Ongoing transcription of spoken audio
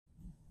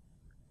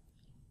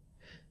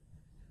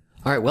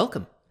All right,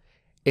 welcome.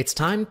 It's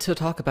time to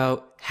talk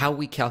about how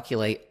we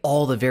calculate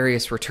all the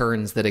various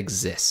returns that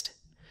exist.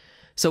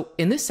 So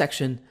in this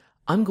section,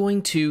 I'm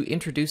going to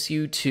introduce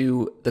you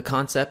to the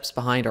concepts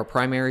behind our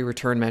primary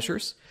return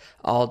measures.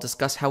 I'll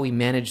discuss how we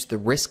manage the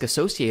risk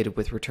associated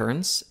with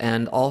returns,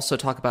 and also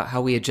talk about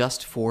how we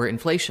adjust for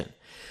inflation.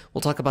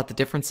 We'll talk about the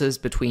differences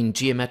between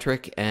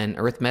geometric and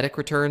arithmetic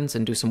returns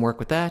and do some work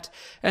with that,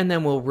 and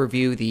then we'll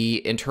review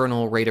the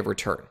internal rate of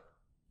return.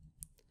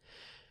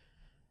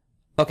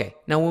 Okay,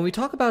 now when we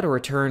talk about a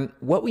return,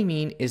 what we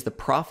mean is the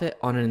profit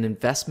on an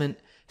investment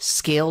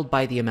scaled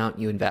by the amount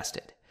you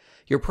invested.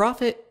 Your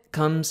profit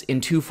comes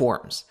in two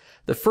forms.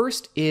 The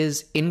first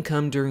is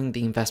income during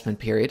the investment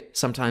period,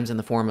 sometimes in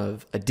the form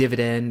of a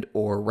dividend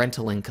or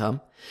rental income.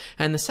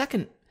 And the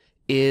second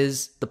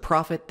is the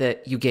profit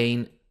that you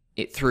gain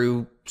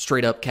through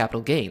straight up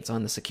capital gains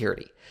on the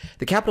security.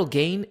 The capital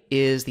gain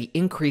is the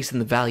increase in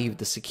the value of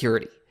the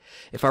security.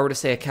 If I were to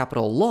say a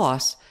capital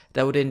loss,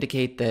 that would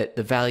indicate that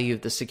the value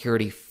of the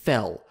security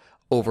fell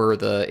over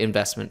the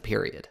investment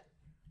period.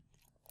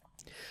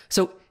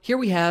 So here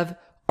we have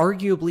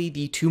arguably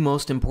the two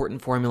most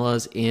important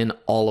formulas in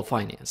all of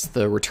finance,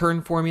 the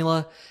return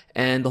formula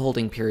and the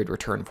holding period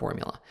return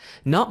formula.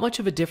 Not much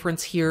of a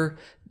difference here.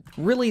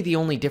 Really, the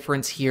only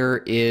difference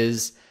here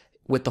is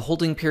with the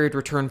holding period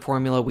return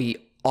formula, we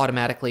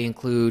automatically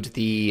include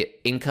the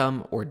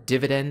income or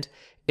dividend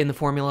in the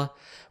formula.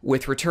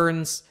 With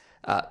returns,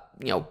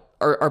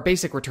 our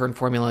basic return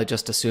formula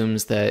just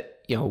assumes that,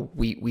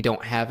 we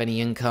don't have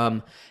any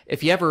income.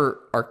 If you ever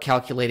are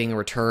calculating a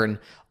return,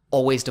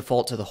 always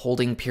default to the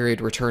holding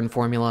period return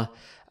formula.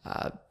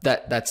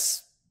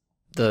 That's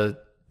the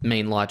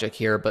main logic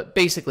here. But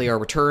basically, our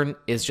return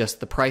is just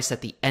the price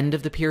at the end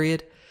of the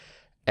period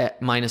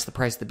minus the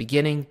price at the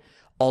beginning,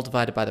 all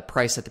divided by the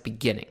price at the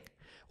beginning.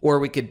 Or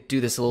we could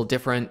do this a little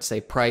different, say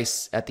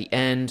price at the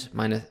end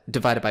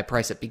divided by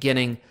price at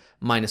beginning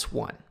minus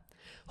 1.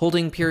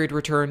 Holding period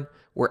return,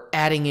 we're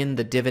adding in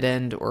the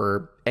dividend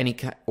or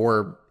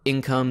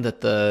income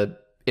that the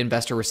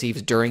investor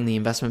receives during the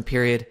investment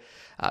period,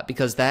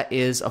 because that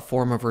is a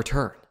form of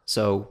return.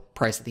 So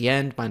price at the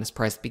end minus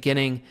price at the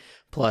beginning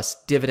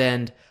plus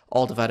dividend,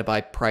 all divided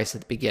by price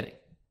at the beginning.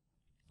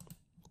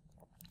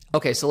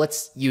 Okay, so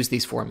let's use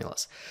these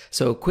formulas.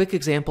 So quick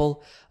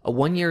example, a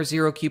 1-year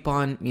zero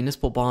coupon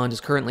municipal bond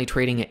is currently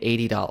trading at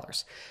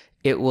 $80.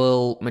 It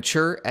will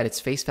mature at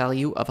its face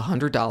value of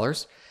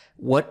 $100.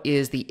 What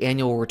is the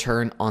annual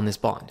return on this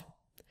bond?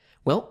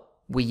 Well,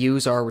 we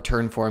use our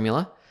return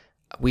formula.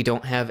 We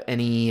don't have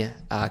any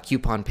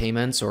coupon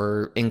payments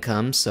or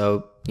income,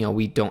 so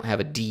we don't have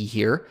a D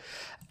here.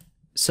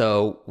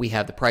 So we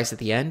have the price at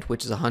the end,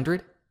 which is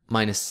 100,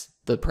 minus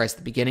the price at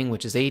the beginning,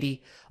 which is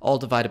 80, all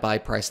divided by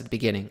price at the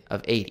beginning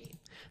of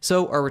 80.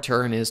 So our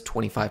return is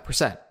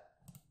 25%.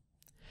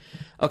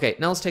 Okay,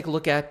 now let's take a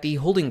look at the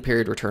holding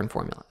period return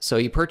formula. So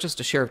you purchased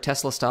a share of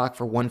Tesla stock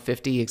for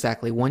 $150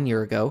 exactly 1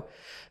 year ago.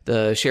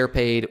 The share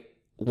paid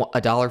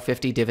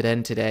 $1.50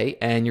 dividend today,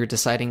 and you're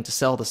deciding to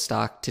sell the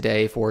stock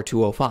today for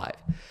 $2.05.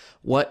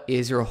 What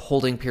is your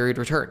holding period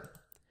return?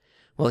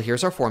 Well,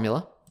 here's our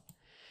formula.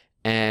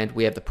 And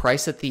we have the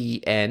price at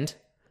the end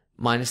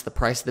minus the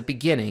price at the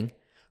beginning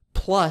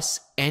plus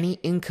any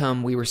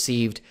income we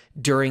received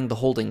during the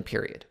holding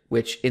period,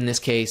 which in this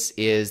case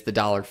is the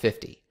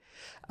 $1.50.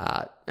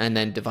 And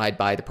then divide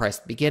by the price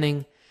at the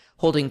beginning.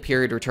 Holding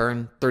period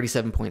return,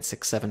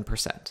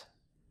 37.67%.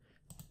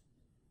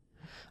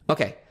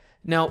 Okay,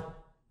 now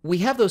we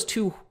have those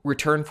two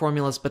return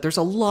formulas, but there's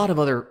a lot of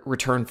other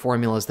return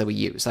formulas that we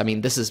use. I mean,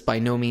 this is by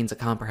no means a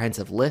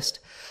comprehensive list.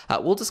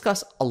 We'll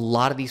discuss a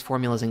lot of these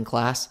formulas in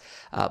class,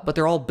 but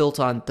they're all built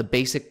on the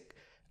basic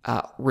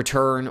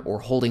return or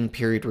holding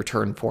period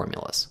return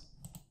formulas.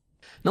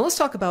 Now let's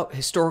talk about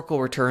historical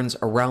returns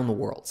around the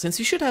world, since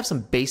you should have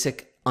some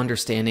basic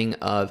understanding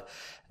of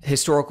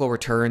historical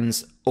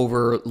returns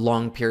over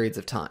long periods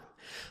of time.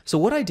 So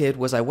what I did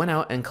was I went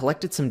out and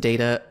collected some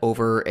data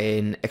over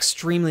an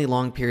extremely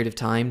long period of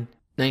time,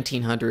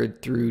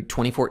 1900 through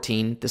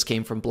 2014. This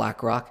came from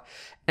BlackRock.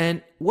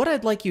 And what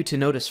I'd like you to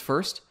notice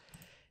first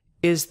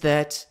is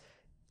that,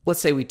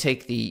 let's say we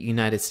take the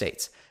United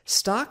States.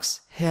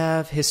 Stocks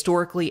have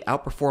historically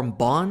outperformed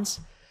bonds,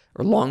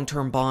 or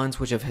long-term bonds,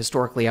 which have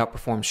historically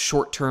outperformed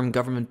short-term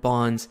government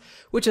bonds,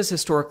 which has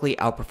historically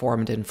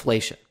outperformed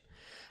inflation.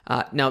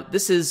 Now,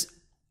 this is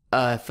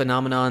a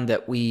phenomenon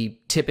that we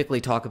typically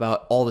talk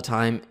about all the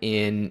time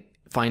in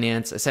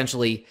finance.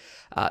 Essentially,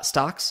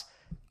 stocks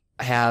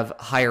have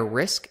higher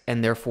risk,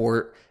 and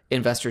therefore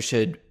investors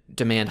should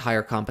demand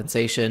higher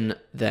compensation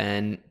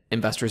than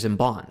investors in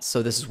bonds.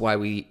 So this is why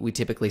we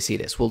typically see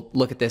this. We'll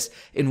look at this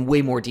in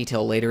way more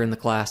detail later in the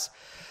class.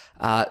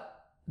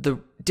 The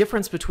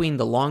difference between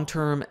the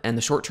long-term and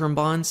the short-term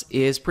bonds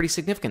is pretty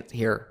significant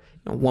here.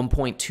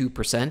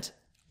 1.2%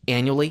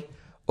 annually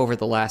over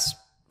the last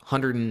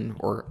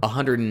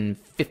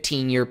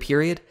 115-year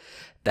period.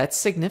 That's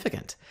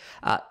significant.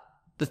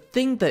 The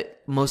thing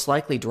that most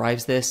likely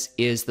drives this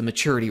is the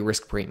maturity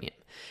risk premium.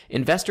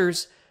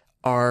 Investors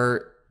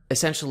are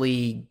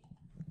essentially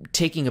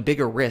taking a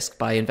bigger risk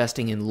by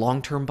investing in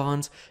long-term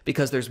bonds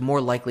because there's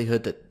more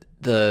likelihood that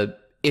the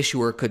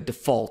issuer could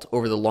default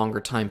over the longer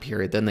time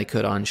period than they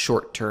could on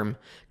short-term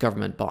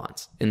government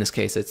bonds. In this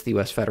case, it's the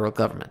US federal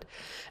government.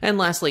 And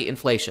lastly,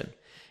 inflation.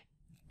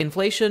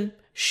 Inflation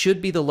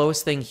should be the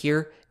lowest thing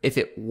here. If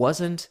it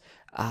wasn't,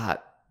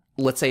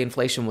 let's say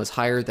inflation was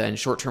higher than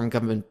short-term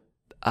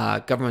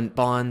government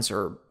bonds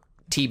or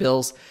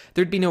T-bills,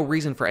 there'd be no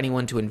reason for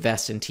anyone to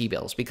invest in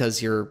T-bills because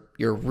your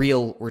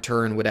real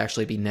return would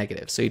actually be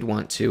negative. So you'd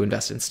want to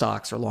invest in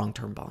stocks or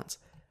long-term bonds.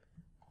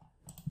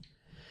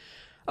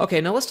 Okay,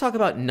 now let's talk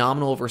about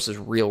nominal versus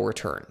real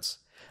returns.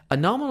 A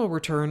nominal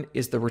return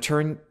is the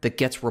return that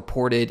gets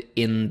reported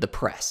in the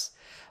press.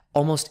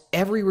 Almost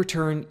every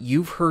return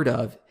you've heard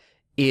of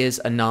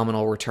is a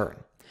nominal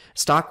return.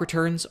 Stock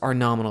returns are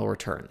nominal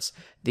returns.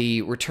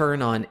 The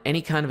return on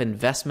any kind of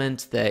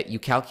investment that you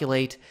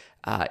calculate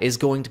is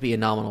going to be a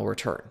nominal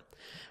return.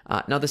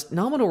 Now, this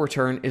nominal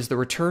return is the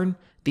return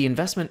the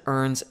investment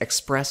earns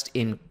expressed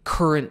in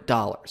current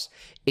dollars.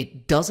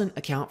 It doesn't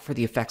account for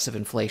the effects of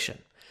inflation.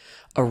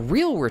 A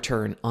real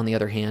return, on the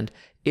other hand,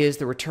 is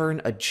the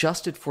return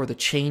adjusted for the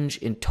change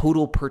in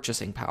total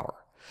purchasing power.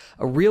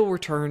 A real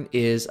return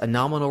is a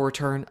nominal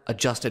return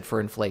adjusted for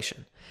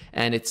inflation.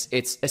 And it's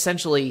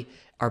essentially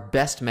our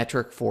best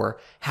metric for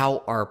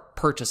how our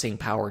purchasing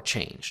power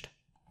changed.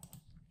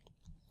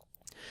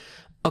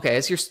 Okay,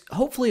 as you're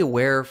hopefully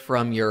aware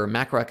from your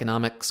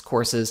macroeconomics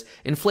courses,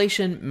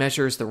 inflation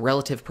measures the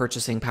relative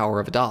purchasing power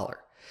of a dollar.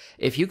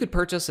 If you could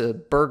purchase a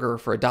burger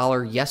for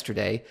 $1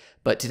 yesterday,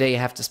 but today you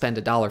have to spend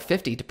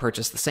 $1.50 to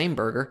purchase the same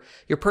burger,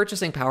 your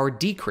purchasing power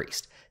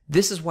decreased.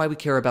 This is why we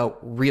care about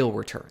real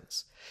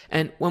returns.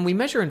 And when we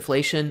measure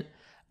inflation,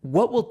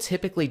 what we'll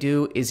typically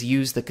do is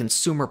use the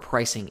Consumer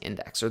Pricing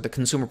Index, or the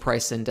Consumer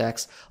Price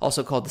Index,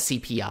 also called the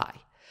CPI.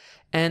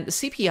 And the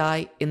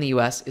CPI in the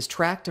US is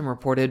tracked and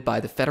reported by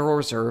the Federal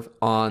Reserve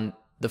on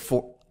the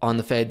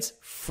Fed's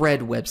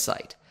FRED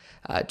website.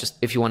 Just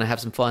if you want to have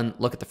some fun,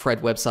 look at the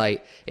FRED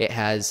website. It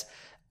has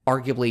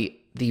arguably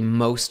the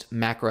most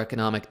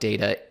macroeconomic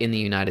data in the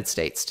United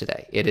States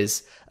today. It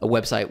is a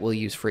website we'll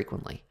use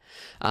frequently.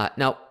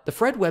 Now, the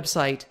FRED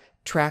website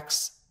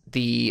tracks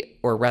the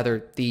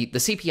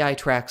CPI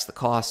tracks the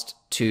cost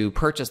to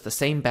purchase the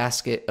same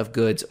basket of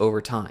goods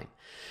over time.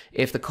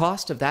 If the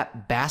cost of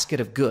that basket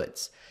of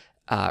goods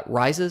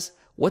rises,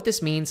 what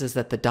this means is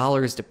that the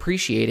dollar is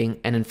depreciating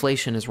and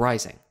inflation is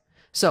rising.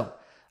 So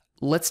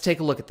let's take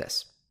a look at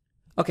this.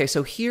 Okay,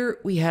 so here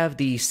we have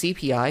the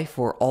CPI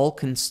for all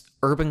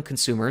urban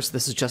consumers.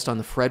 This is just on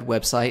the FRED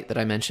website that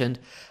I mentioned.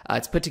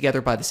 It's put together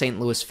by the St.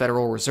 Louis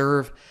Federal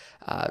Reserve.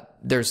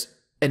 There's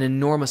an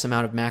enormous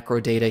amount of macro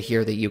data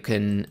here that you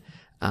can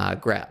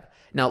grab.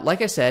 Now,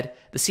 like I said,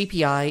 the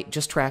CPI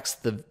just tracks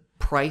the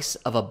price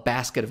of a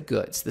basket of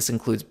goods. This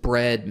includes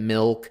bread,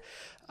 milk,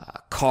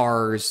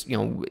 cars,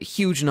 a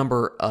huge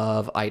number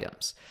of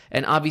items.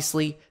 And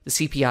obviously, the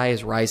CPI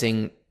is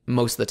rising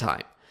most of the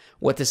time.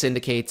 What this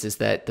indicates is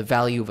that the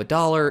value of a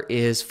dollar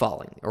is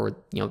falling, or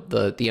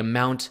the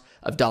amount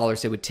of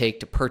dollars it would take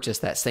to purchase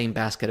that same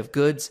basket of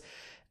goods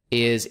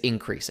is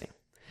increasing.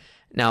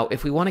 Now,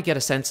 if we want to get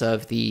a sense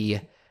of the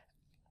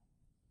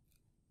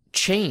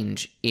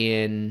change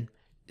in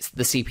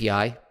the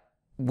CPI,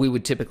 we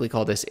would typically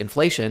call this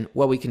inflation.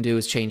 What we can do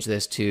is change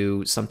this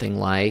to something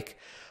like,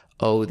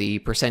 the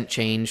percent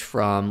change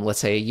from, let's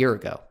say, a year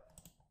ago.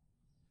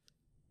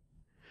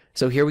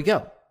 So here we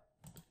go.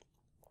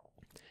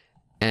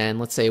 And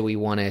let's say we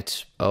want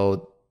it,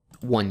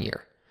 1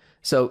 year.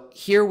 So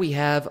here we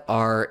have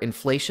our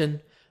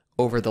inflation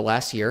over the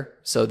last year.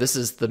 So this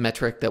is the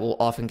metric that will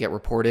often get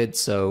reported.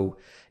 So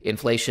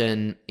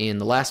inflation in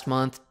the last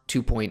month,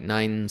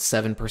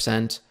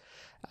 2.97%.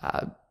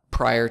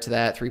 Prior to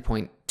that,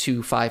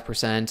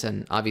 3.25%.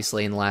 And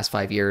obviously in the last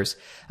 5 years,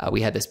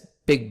 we had this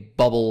big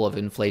bubble of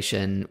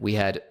inflation. We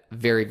had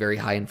very, very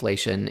high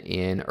inflation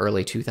in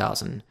early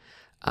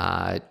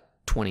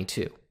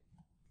 2022.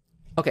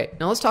 Okay,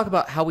 now let's talk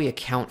about how we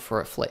account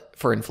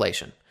for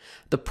inflation.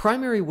 The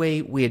primary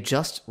way we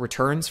adjust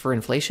returns for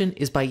inflation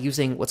is by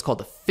using what's called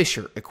the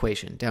Fisher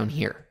equation down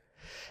here.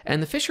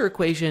 And the Fisher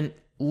equation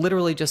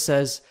literally just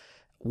says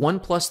 1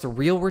 plus the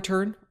real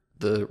return,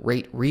 the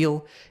rate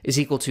real, is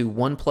equal to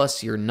 1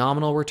 plus your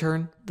nominal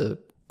return, the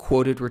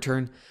quoted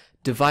return,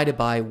 divided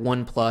by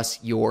 1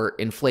 plus your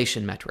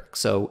inflation metric.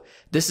 So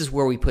this is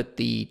where we put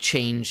the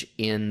change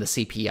in the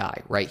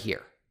CPI right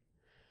here.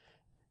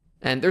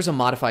 And there's a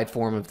modified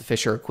form of the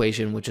Fisher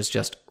equation, which is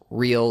just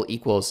real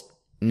equals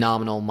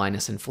nominal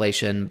minus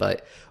inflation,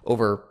 but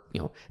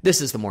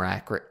this is the more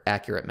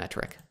accurate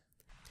metric.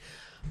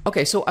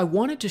 Okay, so I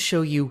wanted to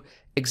show you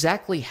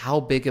exactly how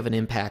big of an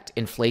impact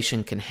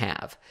inflation can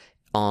have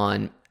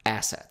on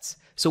assets.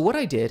 So what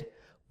I did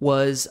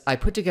was I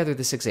put together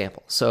this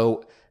example.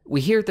 So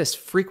we hear this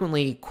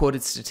frequently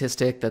quoted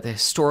statistic that the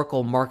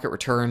historical market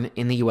return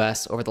in the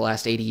US over the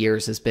last 80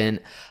 years has been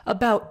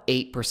about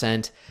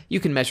 8%. You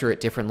can measure it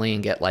differently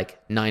and get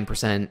like 9%,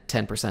 10%,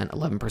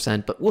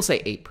 11%, but we'll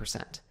say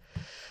 8%.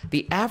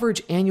 The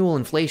average annual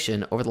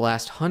inflation over the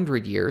last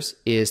 100 years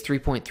is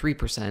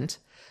 3.3%.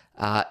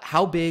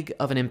 How big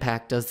of an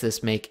impact does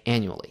this make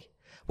annually?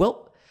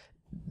 Well,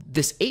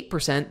 this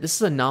 8%, this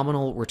is a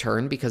nominal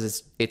return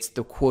because it's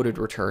the quoted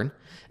return.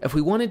 If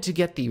we wanted to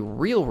get the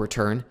real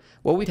return,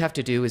 what we'd have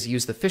to do is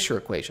use the Fisher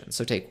equation.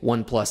 So take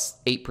 1 plus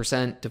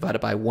 8% divided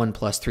by 1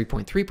 plus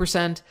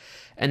 3.3%,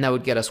 and that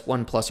would get us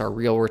 1 plus our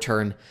real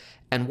return.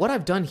 And what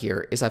I've done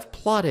here is I've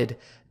plotted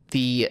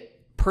the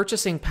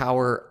purchasing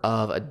power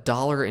of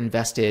 $1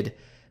 invested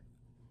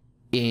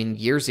in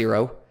year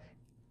 0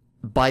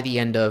 by the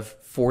end of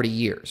 40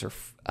 years, or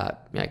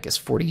I guess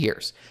 40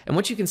 years. And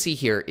what you can see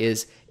here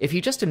is if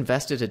you just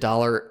invested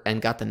 $1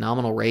 and got the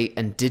nominal rate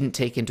and didn't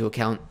take into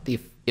account the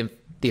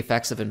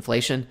effects of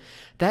inflation,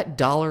 that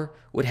dollar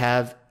would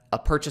have a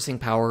purchasing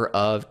power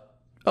of,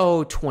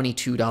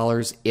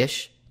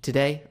 $22-ish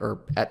today,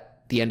 or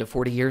at the end of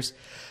 40 years.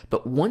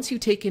 But once you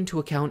take into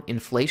account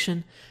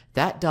inflation,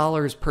 that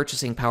dollar's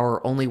purchasing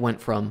power only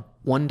went from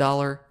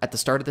 $1 at the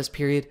start of this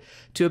period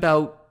to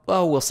about,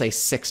 we'll say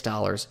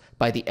 $6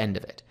 by the end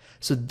of it.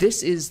 So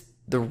this is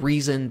the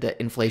reason that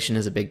inflation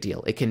is a big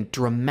deal. It can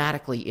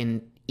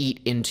dramatically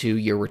eat into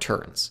your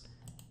returns.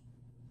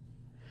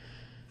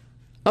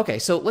 Okay,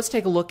 so let's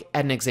take a look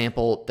at an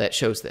example that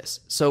shows this.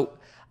 So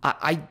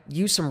I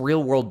use some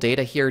real world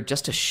data here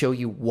just to show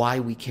you why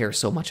we care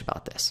so much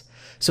about this.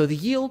 So the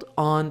yield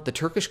on the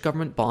Turkish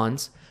government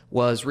bonds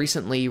was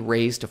recently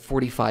raised to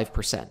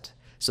 45%.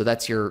 So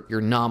that's your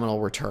nominal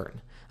return.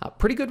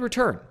 Pretty good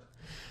return.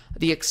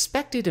 The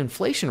expected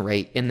inflation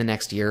rate in the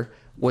next year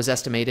was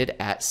estimated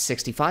at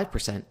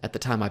 65% at the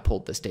time I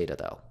pulled this data,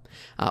 though.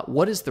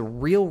 What is the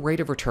real rate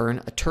of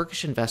return a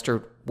Turkish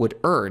investor would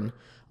earn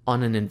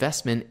on an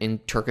investment in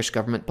Turkish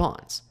government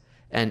bonds?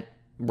 And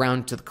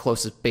round to the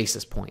closest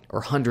basis point,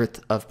 or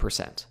 100th of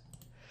percent.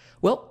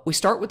 Well, we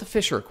start with the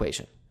Fisher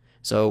equation.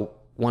 So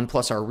 1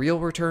 plus our real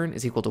return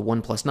is equal to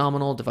 1 plus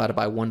nominal divided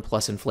by 1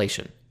 plus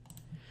inflation.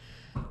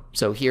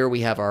 So here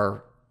we have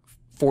our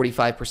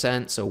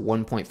 45%, so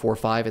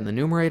 1.45 in the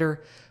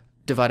numerator,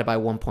 divided by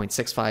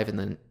 1.65 in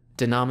the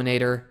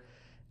denominator.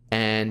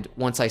 And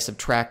once I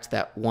subtract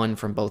that 1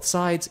 from both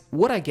sides,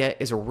 what I get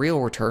is a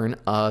real return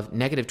of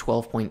negative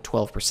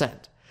 12.12%.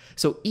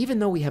 So even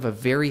though we have a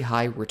very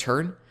high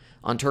return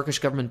on Turkish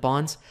government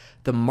bonds,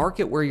 the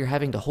market where you're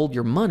having to hold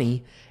your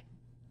money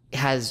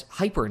has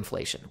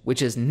hyperinflation,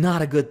 which is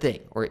not a good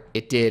thing, or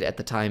it did at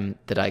the time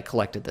that I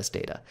collected this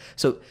data.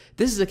 So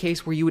this is a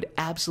case where you would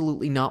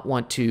absolutely not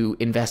want to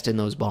invest in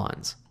those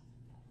bonds.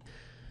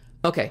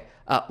 Okay,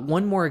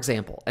 one more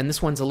example, and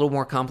this one's a little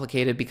more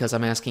complicated because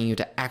I'm asking you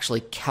to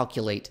actually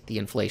calculate the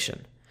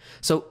inflation.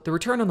 So the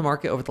return on the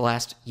market over the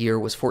last year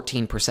was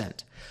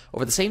 14%.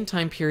 Over the same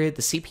time period,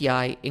 the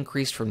CPI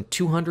increased from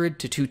 200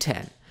 to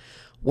 210.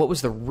 What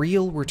was the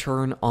real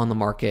return on the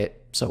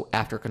market, so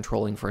after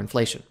controlling for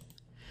inflation?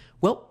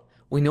 Well,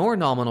 we know our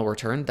nominal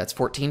return, that's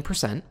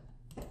 14%.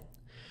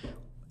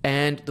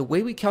 And the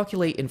way we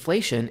calculate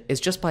inflation is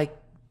just by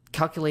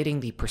calculating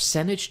the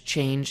percentage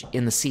change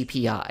in the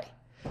CPI.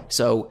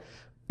 So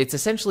it's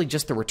essentially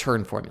just the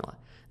return formula.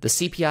 The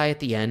CPI at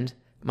the end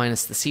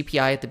minus the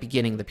CPI at the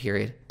beginning of the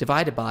period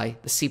divided by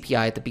the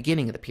CPI at the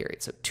beginning of the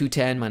period. So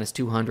 210 minus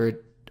 200,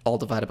 all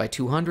divided by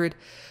 200,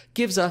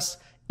 gives us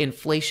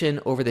inflation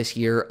over this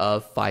year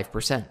of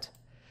 5%.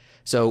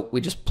 So we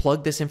just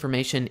plug this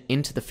information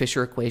into the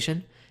Fisher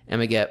equation,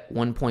 and we get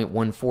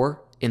 1.14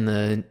 in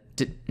the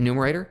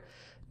numerator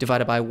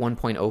divided by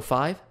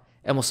 1.05,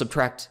 and we'll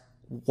subtract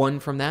 1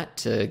 from that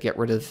to get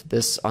rid of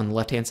this on the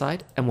left-hand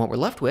side. And what we're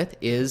left with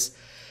is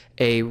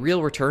a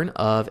real return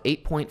of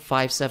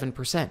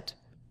 8.57%.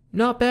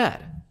 Not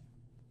bad.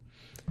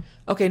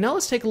 Okay, now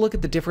let's take a look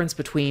at the difference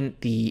between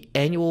the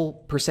annual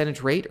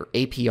percentage rate, or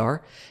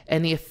APR,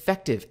 and the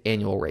effective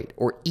annual rate,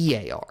 or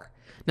EAR.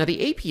 Now,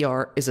 the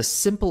APR is a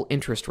simple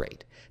interest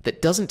rate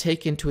that doesn't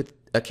take into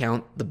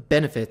account the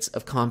benefits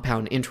of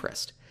compound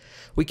interest.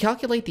 We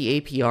calculate the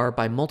APR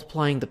by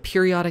multiplying the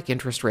periodic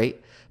interest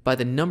rate by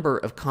the number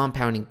of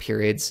compounding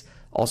periods,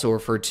 also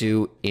referred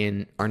to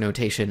in our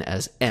notation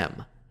as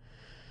M.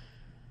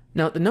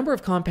 Now, the number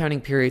of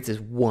compounding periods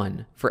is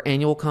 1 for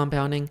annual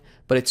compounding,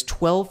 but it's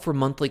 12 for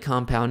monthly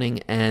compounding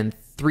and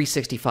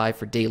 365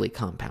 for daily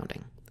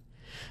compounding.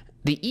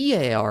 The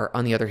EAR,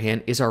 on the other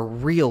hand, is our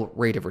real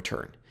rate of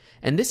return,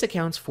 and this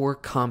accounts for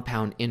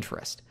compound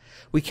interest.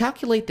 We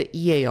calculate the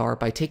EAR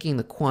by taking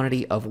the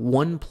quantity of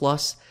 1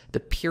 plus the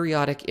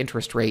periodic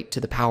interest rate to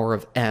the power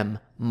of M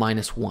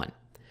minus 1.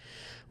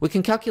 We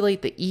can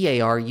calculate the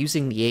EAR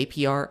using the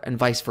APR and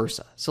vice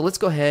versa. So let's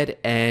go ahead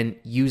and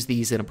use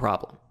these in a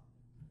problem.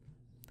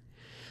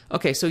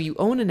 Okay, so you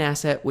own an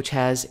asset which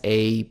has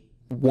a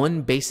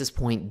 1 basis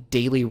point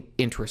daily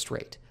interest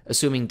rate,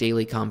 assuming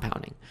daily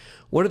compounding.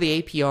 What are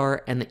the APR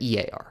and the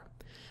EAR?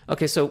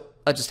 Okay, so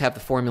I just have the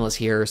formulas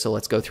here, so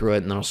let's go through it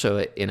and then I'll show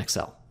it in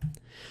Excel.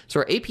 So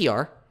our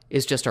APR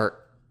is just our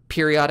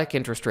periodic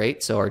interest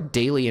rate, so our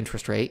daily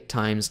interest rate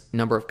times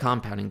number of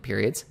compounding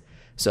periods.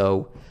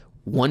 So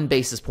 1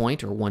 basis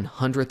point, or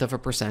 100th of a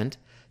percent,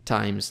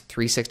 times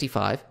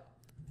 365.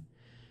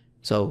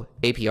 So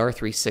APR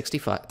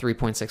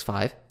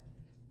 3.65.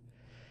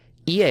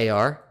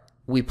 EAR,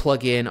 we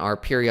plug in our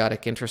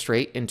periodic interest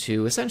rate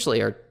into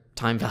essentially our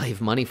time value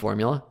of money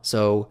formula.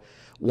 So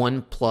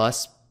 1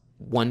 plus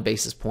 1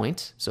 basis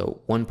point,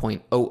 so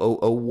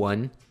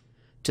 1.0001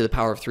 to the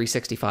power of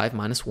 365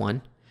 minus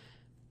 1.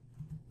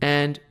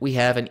 And we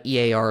have an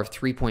EAR of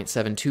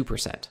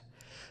 3.72%.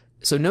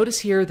 So notice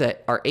here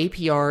that our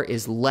APR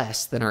is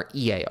less than our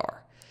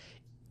EAR.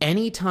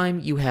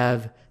 Anytime you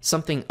have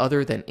something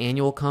other than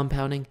annual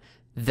compounding,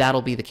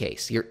 that'll be the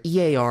case. Your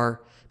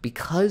EAR,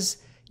 because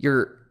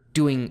you're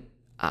doing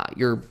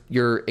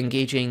you're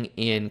engaging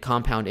in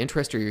compound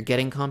interest, or you're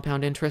getting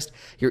compound interest,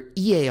 your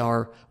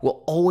EAR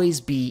will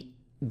always be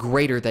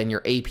greater than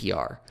your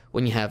APR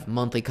when you have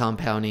monthly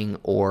compounding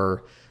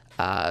or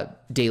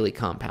daily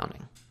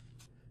compounding.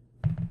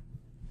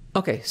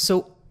 Okay,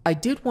 so I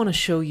did want to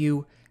show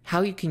you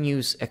how you can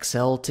use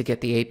Excel to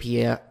get the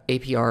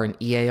APR and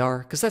EAR,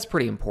 because that's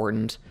pretty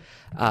important.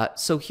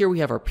 So here we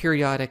have our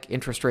periodic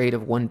interest rate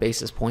of 1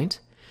 basis point.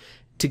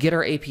 To get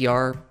our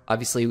APR,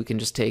 obviously we can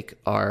just take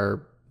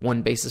our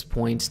 1 basis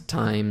point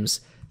times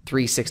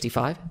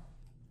 365.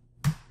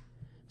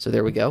 So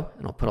there we go,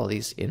 and I'll put all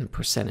these in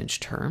percentage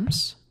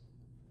terms.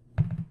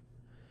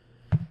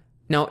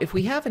 Now, if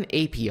we have an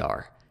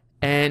APR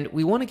and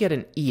we want to get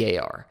an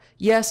EAR,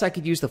 yes, I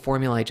could use the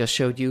formula I just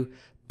showed you,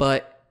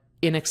 but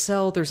in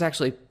Excel, there's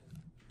actually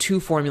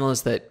 2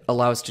 formulas that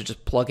allow us to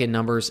just plug in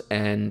numbers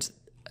and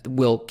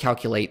will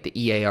calculate the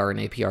EAR and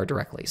APR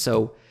directly.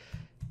 So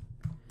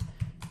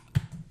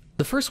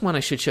the first one I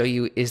should show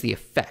you is the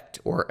effect,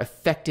 or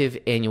effective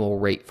annual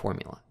rate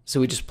formula. So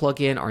we just plug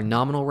in our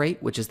nominal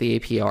rate, which is the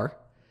APR,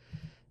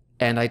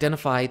 and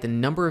identify the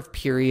number of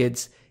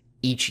periods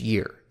each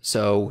year.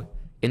 So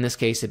in this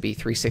case, it'd be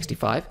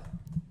 365.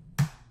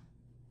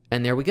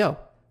 And there we go.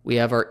 We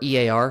have our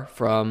EAR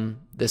from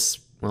this,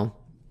 well,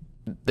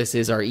 this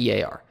is our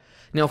EAR.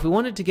 Now, if we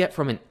wanted to get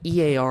from an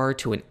EAR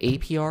to an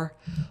APR,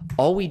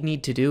 all we'd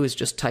need to do is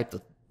just type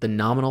the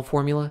nominal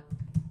formula,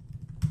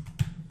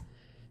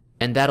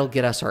 and that'll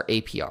get us our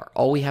APR.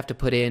 All we have to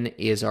put in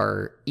is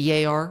our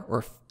EAR,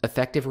 or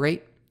effective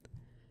rate,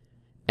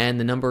 and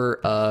the number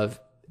of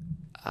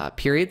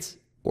periods,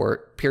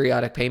 or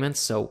periodic payments,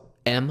 so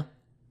M,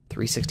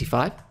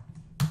 365.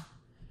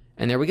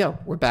 And there we go.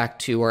 We're back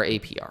to our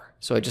APR.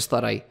 So I just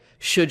thought I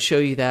should show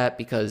you that,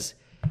 because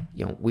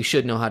we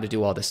should know how to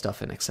do all this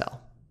stuff in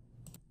Excel.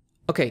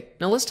 Okay,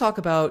 now let's talk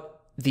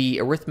about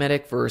the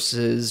arithmetic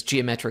versus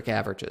geometric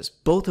averages,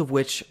 both of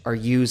which are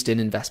used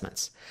in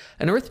investments.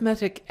 An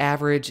arithmetic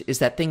average is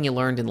that thing you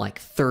learned in like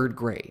 3rd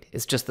grade.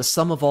 It's just the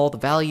sum of all the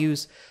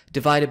values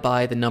divided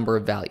by the number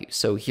of values.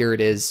 So here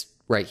it is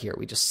right here.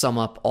 We just sum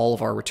up all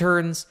of our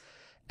returns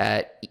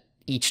at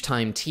each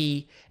time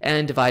t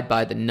and divide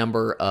by the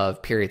number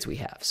of periods we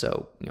have.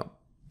 So,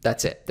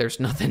 that's it. There's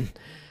nothing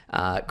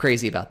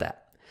crazy about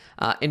that.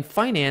 In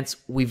finance,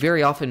 we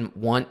very often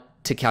want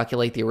to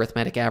calculate the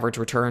arithmetic average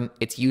return.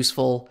 It's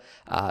useful.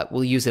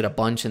 We'll use it a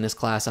bunch in this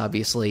class,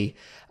 obviously.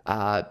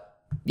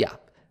 Yeah.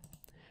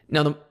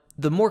 Now,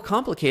 the more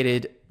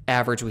complicated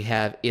average we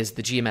have is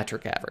the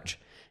geometric average.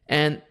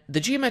 And the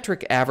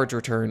geometric average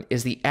return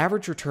is the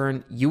average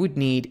return you would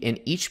need in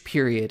each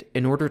period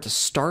in order to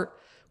start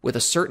with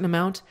a certain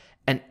amount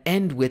and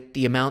end with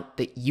the amount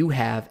that you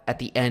have at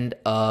the end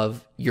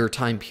of your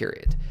time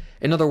period.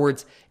 In other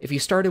words, if you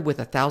started with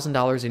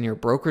 $1,000 in your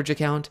brokerage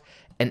account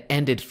and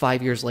ended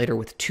 5 years later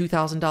with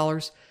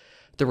 $2,000,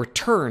 the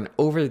return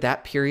over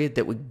that period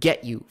that would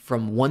get you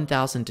from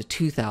 $1,000 to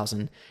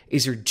 $2,000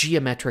 is your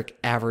geometric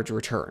average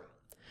return.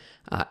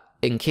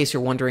 In case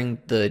you're wondering,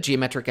 the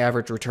geometric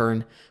average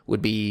return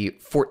would be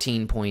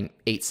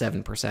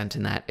 14.87%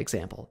 in that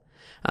example.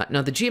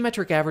 Now, the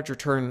geometric average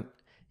return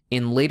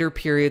in later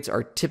periods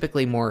are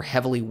typically more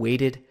heavily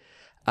weighted,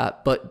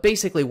 but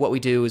basically what we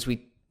do is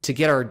to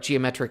get our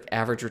geometric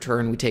average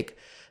return, we take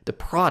the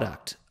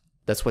product,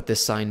 that's what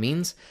this sign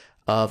means,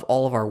 of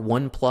all of our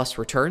 1+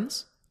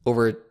 returns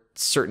over a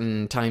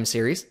certain time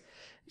series.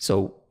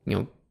 So,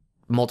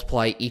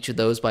 multiply each of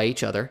those by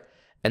each other,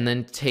 and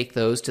then take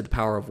those to the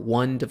power of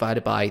 1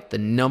 divided by the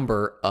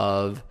number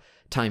of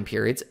time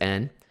periods,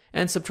 n,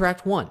 and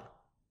subtract 1.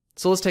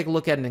 So let's take a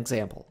look at an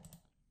example.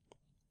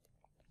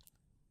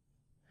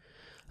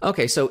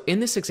 Okay, so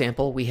in this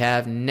example, we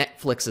have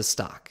Netflix's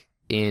stock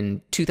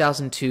in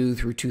 2002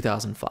 through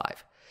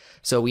 2005.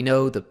 So we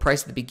know the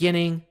price at the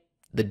beginning,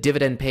 the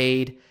dividend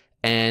paid,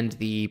 and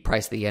the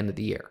price at the end of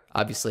the year.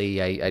 Obviously,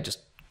 I just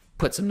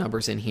put some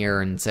numbers in here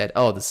and said,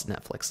 oh, this is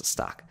Netflix's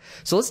stock.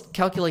 So let's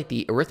calculate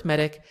the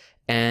arithmetic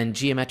and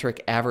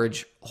geometric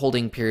average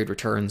holding period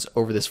returns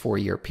over this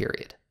 4-year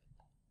period.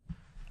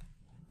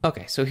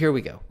 Okay, so here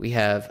we go. We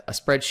have a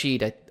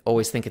spreadsheet. I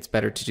always think it's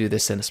better to do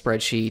this in a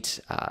spreadsheet.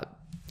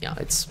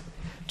 It's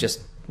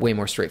just way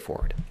more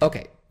straightforward.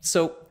 Okay,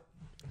 so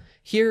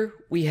here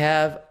we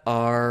have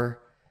our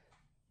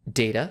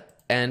data.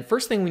 And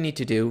first thing we need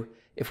to do,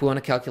 if we want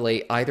to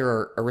calculate either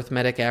our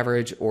arithmetic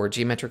average or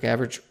geometric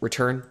average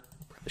return,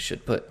 I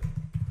should put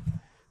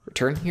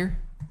return here.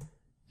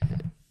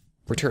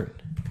 Return.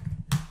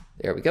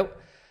 there we go,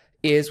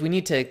 is we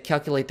need to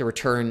calculate the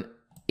return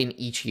in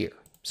each year.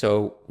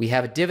 So we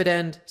have a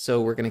dividend,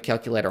 so we're going to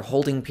calculate our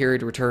holding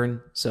period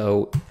return.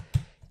 So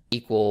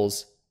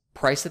equals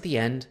price at the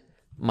end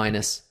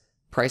minus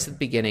price at the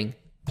beginning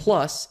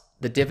plus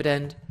the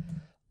dividend,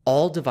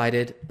 all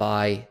divided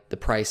by the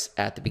price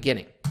at the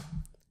beginning.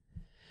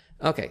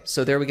 Okay,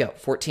 so there we go,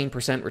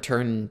 14%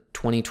 return in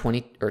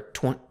 2020 or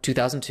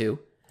 2002.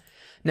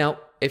 Now,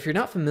 if you're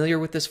not familiar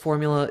with this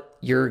formula,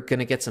 you're going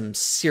to get some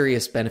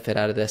serious benefit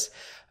out of this.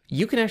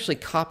 You can actually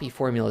copy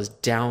formulas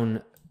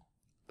down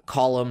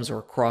columns or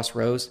across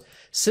rows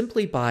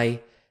simply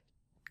by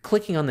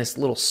clicking on this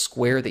little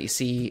square that you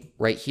see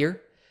right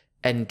here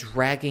and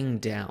dragging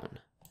down.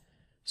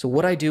 So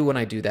what I do when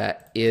I do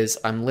that is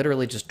I'm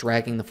literally just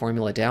dragging the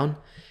formula down,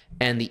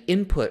 and the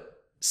input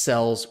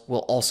cells will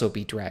also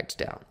be dragged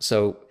down.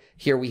 So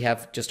here we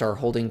have just our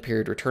holding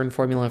period return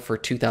formula for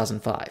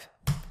 2005.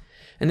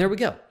 And there we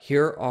go.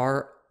 Here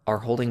are our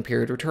holding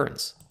period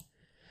returns.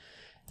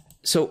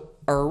 So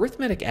our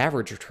arithmetic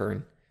average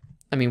return,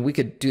 I mean, we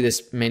could do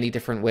this many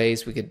different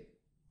ways. We could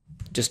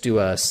just do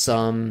a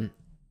sum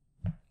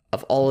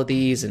of all of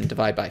these and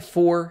divide by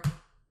 4.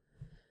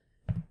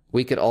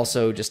 We could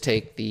also just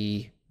take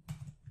the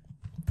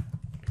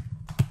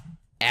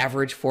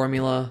average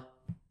formula.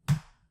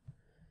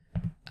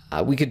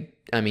 You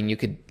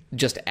could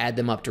just add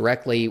them up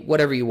directly,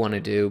 whatever you want to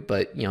do,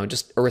 but,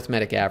 just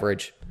arithmetic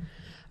average.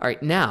 All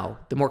right, now,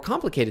 the more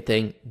complicated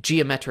thing,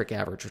 geometric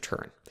average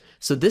return.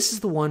 So this is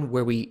the one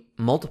where we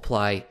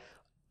multiply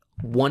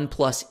 1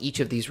 plus each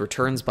of these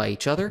returns by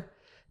each other,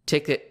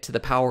 take it to the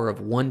power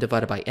of 1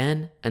 divided by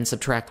n, and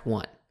subtract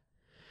 1.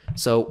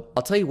 So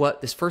I'll tell you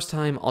what, this first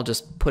time I'll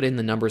just put in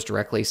the numbers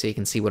directly so you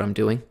can see what I'm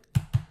doing.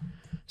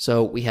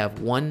 So we have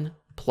 1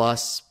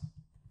 plus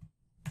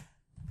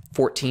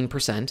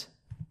 14%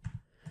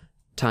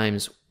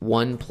 times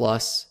 1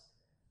 plus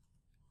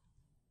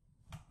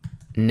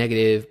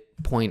negative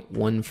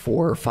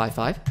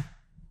 0.1455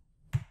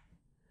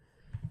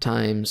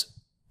 times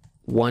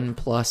 1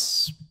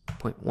 plus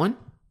 0.1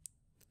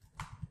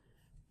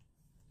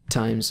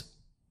 times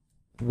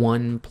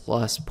 1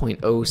 plus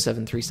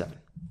 0.0737.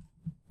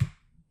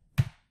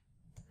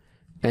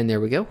 And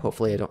there we go.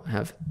 Hopefully I don't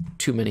have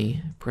too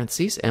many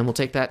parentheses. And we'll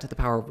take that to the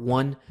power of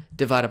 1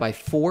 divided by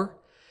 4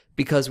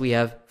 because we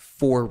have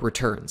 4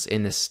 returns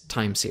in this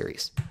time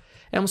series.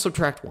 And we'll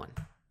subtract 1.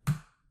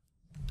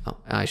 Oh,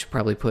 I should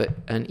probably put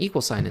an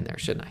equal sign in there,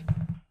 shouldn't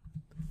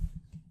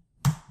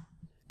I?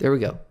 There we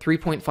go,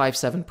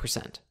 3.57%.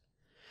 All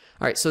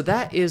right, so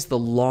that is the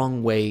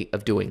long way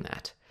of doing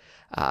that.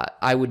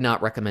 I would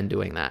not recommend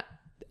doing that,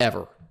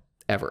 ever,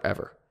 ever,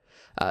 ever.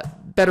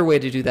 Better way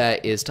to do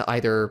that is to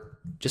either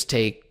just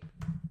take,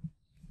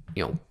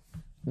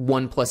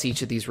 1 plus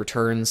each of these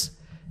returns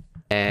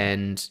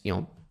and,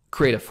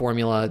 create a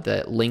formula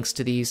that links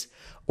to these.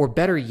 Or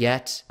better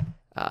yet,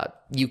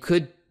 you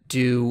could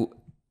do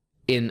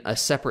in a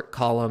separate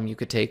column, you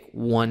could take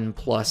 1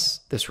 plus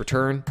this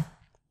return,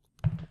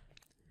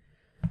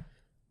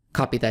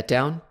 copy that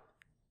down,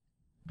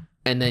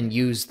 and then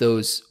use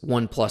those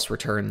 1 plus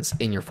returns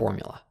in your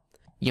formula.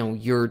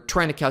 You're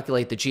trying to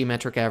calculate the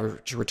geometric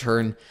average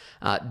return.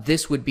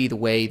 This would be the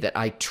way that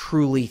I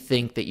truly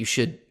think that you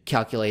should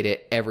calculate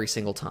it every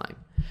single time.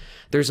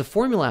 There's a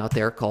formula out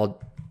there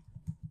called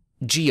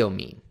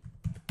geomean.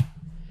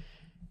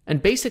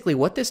 And basically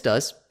what this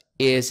does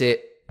is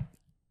it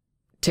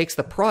takes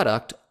the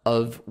product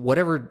of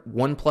whatever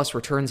 1 plus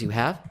returns you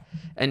have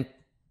and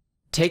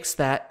takes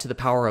that to the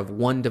power of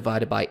 1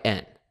 divided by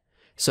n.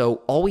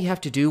 So all we have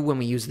to do when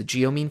we use the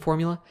geomean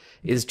formula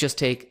is just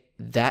take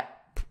that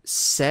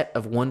set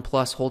of 1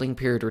 plus holding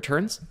period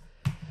returns,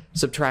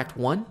 subtract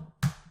 1,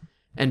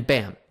 and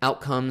bam,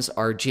 out comes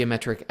our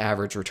geometric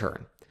average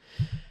return.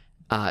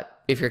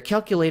 If you're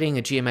calculating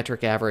a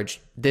geometric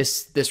average,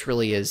 this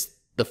really is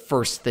the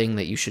first thing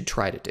that you should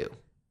try to do.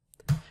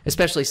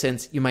 Especially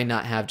since you might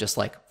not have just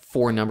like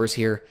 4 numbers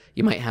here,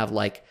 you might have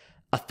like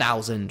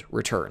 1,000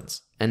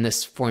 returns. And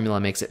this formula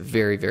makes it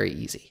very, very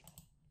easy.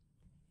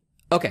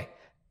 Okay,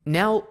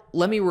 now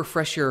let me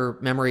refresh your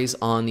memories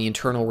on the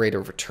internal rate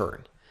of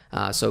return.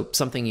 So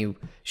something you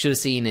should have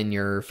seen in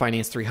your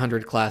Finance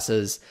 300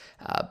 classes,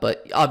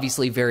 but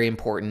obviously very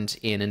important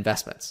in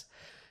investments.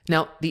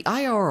 Now, the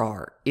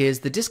IRR is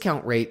the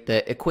discount rate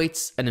that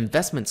equates an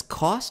investment's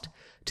cost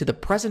to the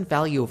present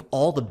value of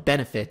all the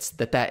benefits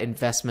that that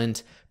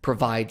investment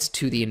provides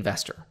to the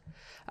investor.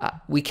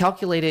 We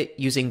calculate it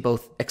using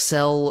both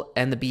Excel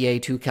and the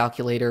BA2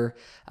 calculator.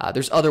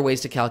 There's other ways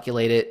to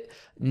calculate it.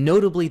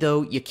 Notably,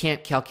 though, you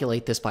can't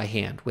calculate this by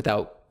hand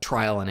without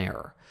trial and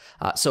error.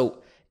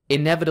 So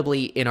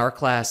inevitably in our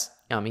class,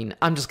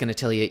 I'm just going to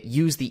tell you,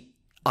 use the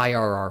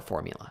IRR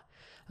formula.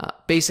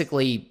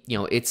 Basically,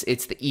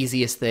 it's the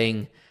easiest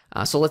thing.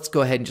 So let's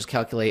go ahead and just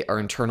calculate our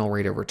internal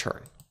rate of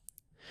return.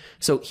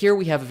 So here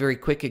we have a very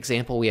quick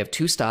example. We have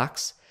 2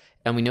 stocks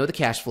and we know the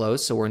cash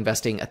flows. So we're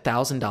investing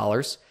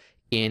 $1,000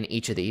 in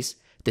each of these.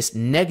 This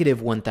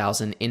negative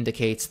 1,000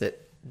 indicates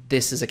that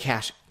this is a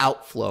cash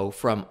outflow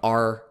from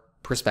our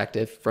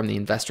perspective, from the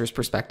investor's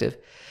perspective.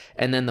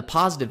 And then the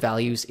positive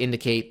values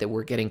indicate that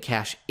we're getting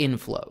cash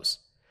inflows.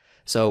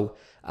 So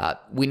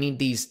we need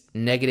these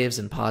negatives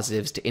and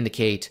positives to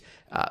indicate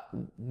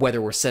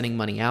whether we're sending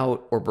money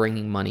out or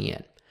bringing money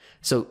in.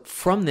 So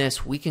from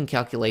this, we can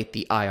calculate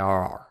the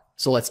IRR.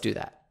 So let's do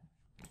that.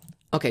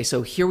 Okay,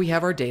 so here we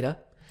have our data,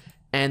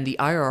 and the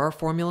IRR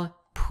formula,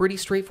 pretty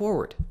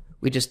straightforward.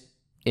 We just,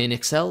 in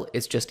Excel,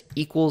 it's just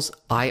equals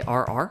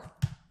IRR.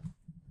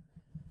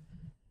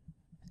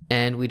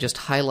 And we just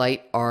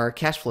highlight our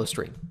cash flow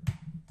stream.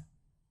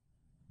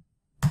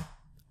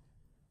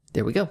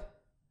 There we go.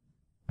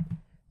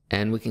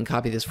 And we can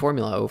copy this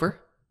formula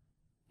over.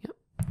 Yep,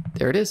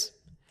 there it is.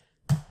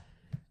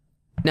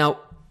 Now,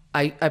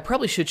 I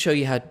probably should show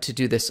you how to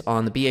do this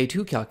on the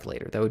BA2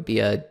 calculator. That would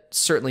be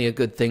certainly a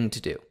good thing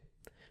to do.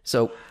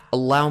 So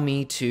allow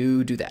me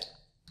to do that.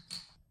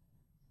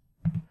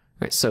 All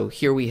right, so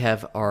here we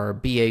have our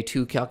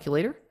BA2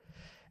 calculator.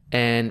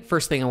 And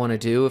first thing I want to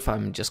do, if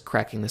I'm just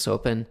cracking this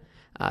open,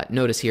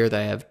 notice here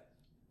that I have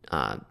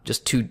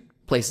just 2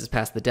 places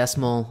past the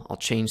decimal. I'll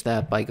change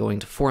that by going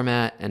to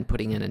Format and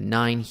putting in a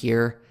 9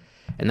 here,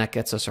 and that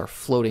gets us our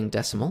floating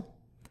decimal.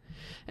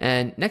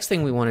 And next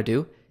thing we want to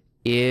do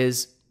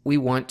is we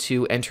want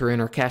to enter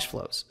in our cash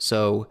flows.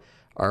 So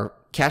our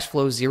cash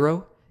flow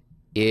 0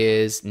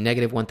 is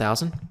negative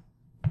 1,000.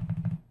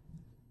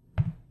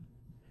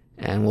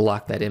 And we'll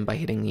lock that in by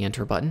hitting the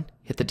Enter button.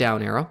 Hit the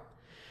down arrow.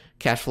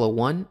 Cash flow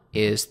 1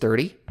 is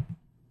 30.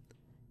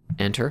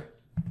 Enter.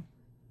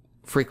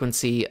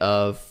 Frequency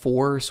of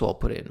 4, so I'll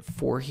put in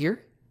 4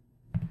 here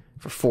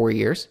for 4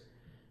 years.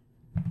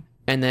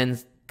 And then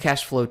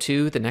cash flow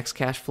 2, the next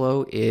cash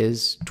flow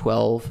is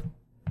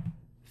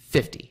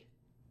 1250.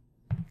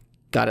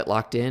 Got it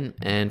locked in,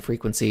 and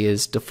frequency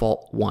is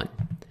default 1. All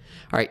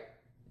right,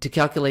 to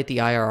calculate the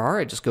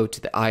IRR, I just go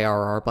to the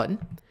IRR button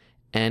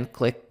and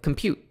click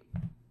Compute.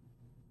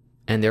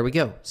 And there we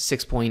go,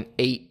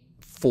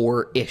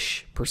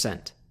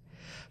 6.84-ish%.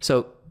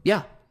 So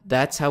yeah,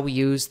 that's how we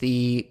use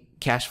the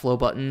cash flow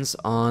buttons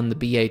on the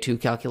BA2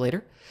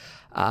 calculator.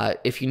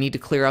 If you need to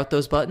clear out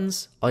those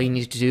buttons, all you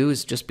need to do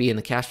is just be in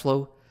the cash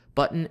flow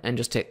button and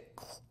just hit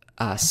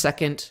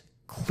second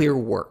clear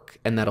work,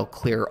 and that'll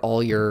clear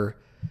all your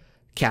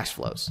cash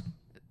flows.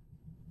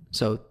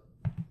 So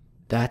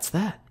that's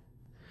that.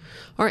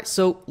 All right,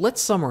 so let's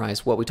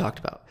summarize what we talked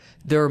about.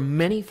 There are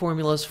many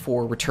formulas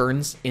for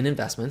returns in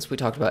investments. We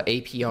talked about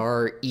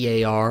APR,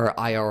 EAR,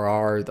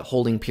 IRR, the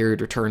holding period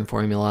return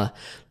formula.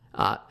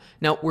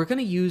 Now, we're going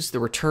to use the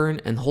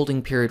return and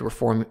holding period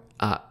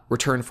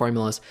return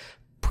formulas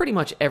pretty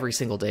much every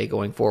single day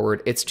going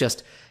forward. It's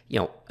just,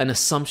 an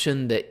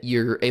assumption that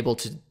you're able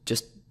to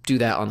just do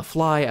that on the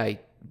fly. I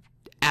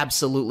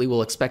absolutely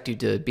will expect you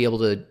to be able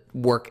to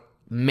work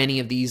many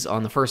of these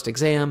on the first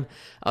exam.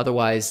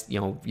 Otherwise,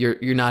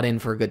 you're not in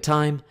for a good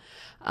time.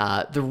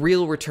 The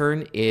real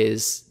return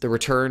is the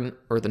return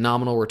or the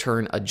nominal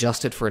return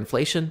adjusted for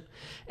inflation.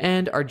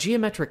 And our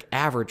geometric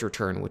average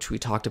return, which we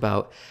talked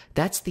about,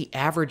 that's the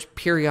average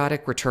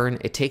periodic return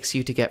it takes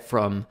you to get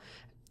from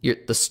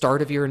the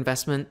start of your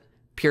investment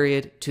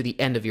period to the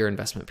end of your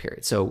investment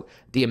period. So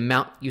the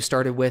amount you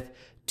started with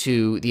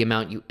to the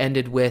amount you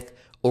ended with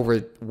over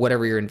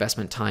whatever your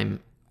investment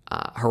time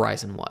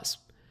horizon was.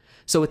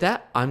 So with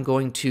that, I'm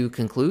going to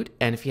conclude.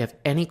 And if you have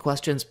any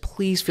questions,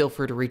 please feel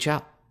free to reach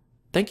out.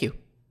 Thank you.